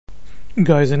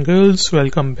Guys and girls,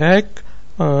 welcome back.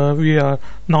 We are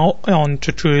now on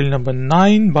tutorial number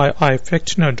 9 by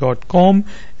ifactioner.com,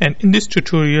 and in this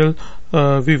tutorial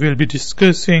we will be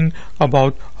discussing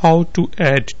about how to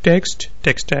add text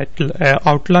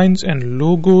outlines and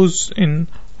logos in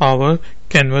our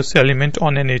canvas element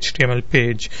on an HTML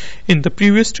page. In the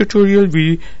previous tutorial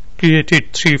we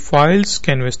created 3 files: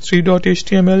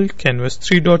 canvas3.html,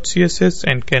 canvas3.css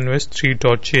and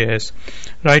canvas3.js.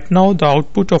 Right now the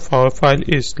output of our file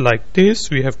is like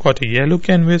this. We have got a yellow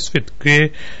canvas with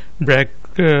grey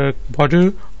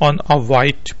border on a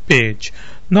white page.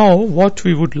 Now what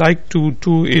we would like to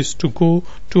do is to go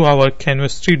to our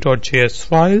canvas3.js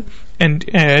file and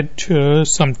add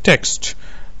some text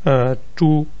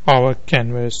to our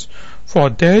canvas. For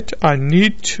that I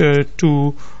need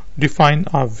to define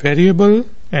a variable,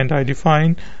 and I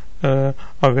define a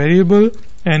variable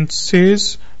and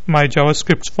says my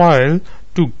JavaScript file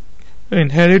to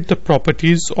inherit the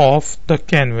properties of the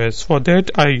canvas. For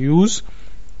that I use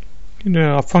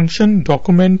a function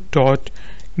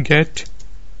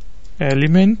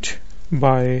document.getElement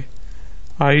by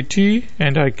id,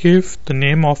 and I give the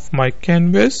name of my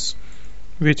canvas,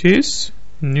 which is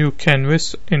new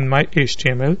canvas in my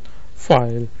HTML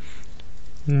file,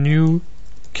 new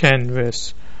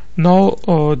canvas. Now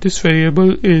this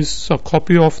variable is a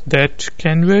copy of that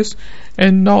canvas,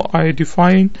 and now I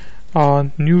define a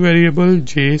new variable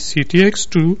jctx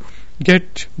to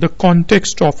get the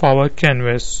context of our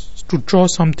canvas. To draw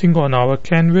something on our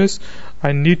canvas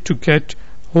I need to get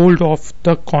hold of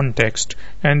the context,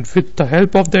 and with the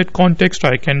help of that context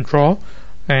I can draw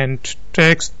and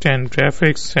text and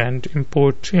graphics and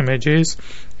import images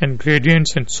and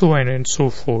gradients and so on and so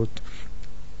forth.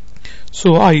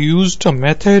 So I used a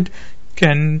method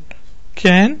can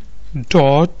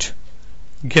dot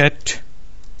get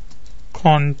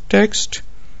context,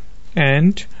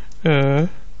 and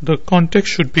the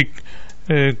context should be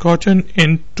gotten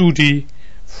in 2D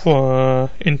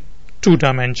in 2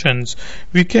 dimensions.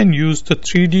 We can use the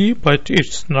 3D, but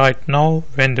it's right now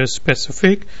vendor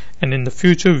specific, and in the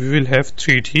future we will have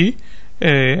 3D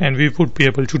and we would be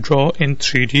able to draw in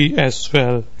 3D as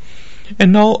well.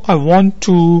 And now I want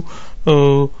to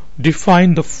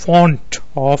define the font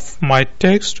of my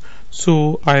text,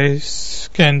 so I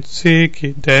can say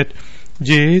that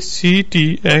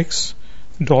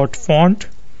jctx.font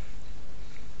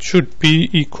should be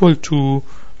equal to,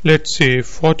 let's say,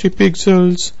 40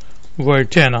 pixels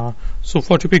Verdana. So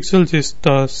 40 pixels is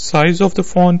the size of the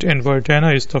font and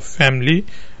Verdana is the family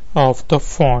of the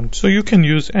font. So you can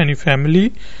use any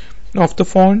family of the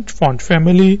font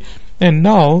family. And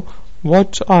now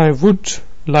what I would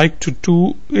like to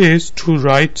do is to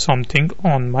write something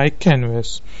on my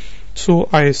canvas. So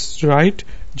I write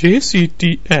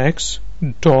jctx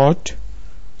dot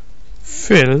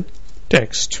fill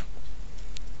text,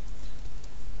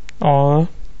 or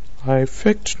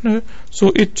ifactioner.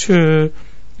 So it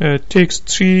takes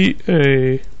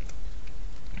 3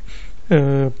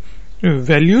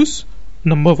 values.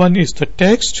 Number 1 is the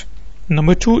text,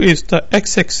 number 2 is the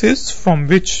x-axis from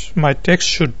which my text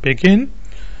should begin.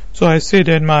 So I say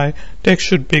that my text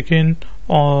should begin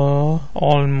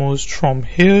almost from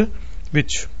here,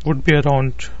 which would be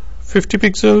around 50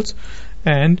 pixels,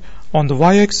 and on the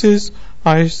y-axis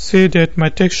I say that my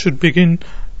text should begin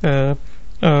at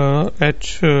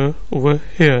over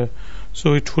here,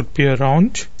 so it would be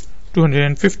around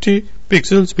 250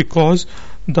 pixels, because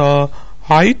the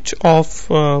height of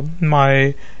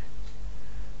my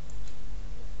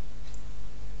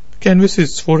canvas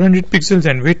is 400 pixels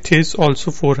and width is also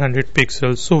 400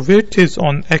 pixels. So width is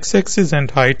on x-axis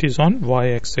and height is on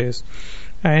y-axis.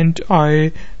 And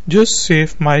I just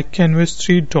save my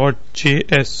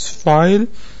canvas3.js file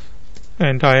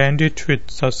and I end it with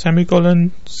a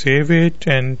semicolon, save it,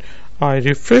 and I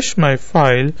refresh my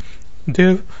file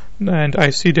there, and I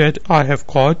see that I have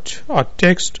got a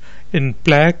text in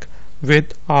black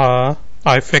with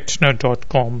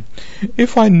ifactioner.com.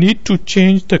 If I need to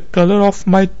change the color of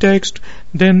my text,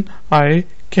 then I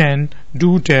can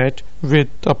do that with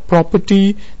a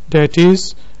property that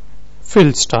is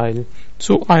fill style.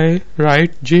 So I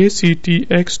write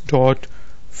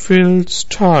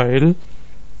jctx.fillStyle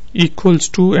equals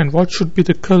to, and what should be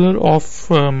the color of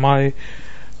my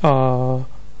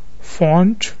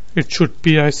font? It should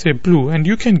be, I say, blue, and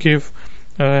you can give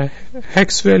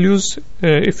hex values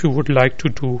if you would like to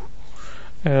do,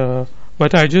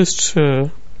 but I just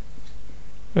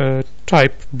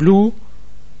type blue,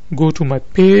 go to my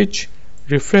page,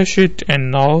 refresh it,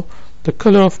 and now the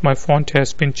color of my font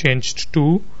has been changed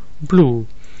to blue.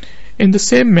 In the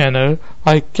same manner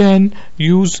I can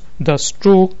use the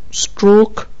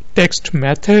stroke text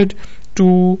method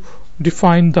to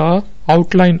define the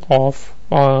outline of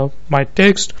my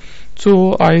text.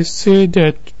 So I say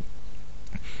that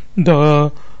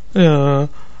the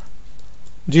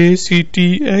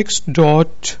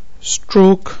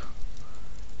jctx.stroke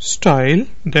style,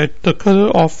 that the color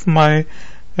of my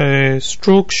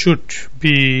stroke should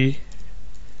be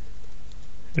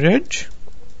red,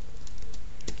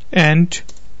 and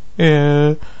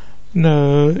it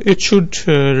should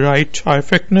write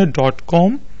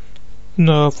ifectner.com.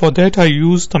 For that I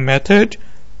use the method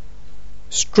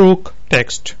stroke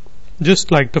text,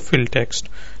 just like the fill text.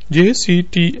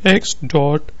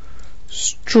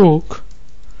 jctx.stroke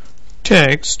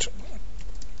text,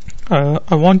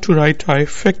 I want to write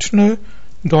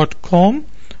ifectner.com,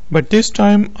 but this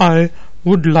time I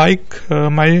would like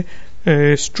my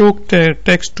stroke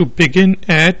text to begin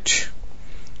at,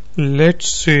 let's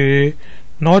say,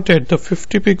 not at the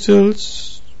 50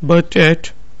 pixels but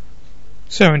at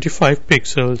 75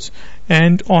 pixels,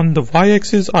 and on the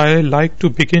y-axis I like to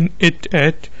begin it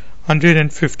at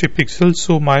 150 pixels,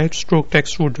 so my stroke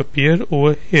text would appear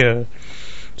over here.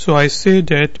 So I say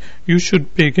that you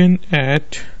should begin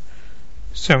at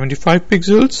 75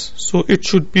 pixels, so it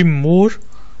should be more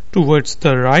towards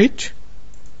the right,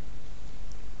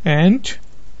 and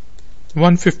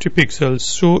 150 pixels,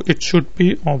 so it should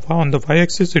be on the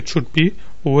y-axis, it should be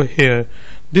over here.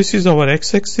 This is our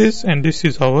x-axis and this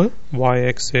is our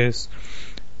y-axis.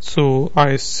 So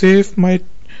I save my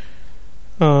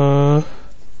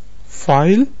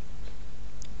file,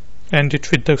 end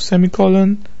it with the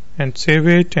semicolon and save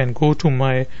it, and go to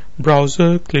my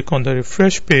browser, click on the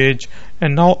refresh page,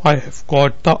 and now I have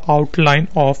got the outline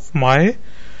of my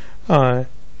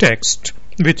text,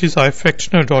 which is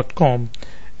ifectner.com.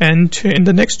 And in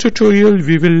the next tutorial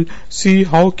we will see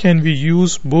how can we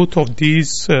use both of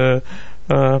these fill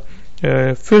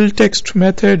text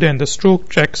method and the stroke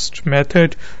text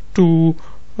method to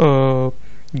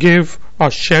give a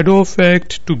shadow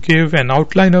effect, to give an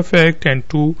outline effect, and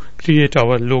to create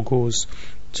our logos.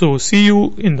 So see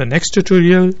you in the next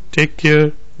tutorial. Take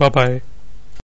care. Bye bye.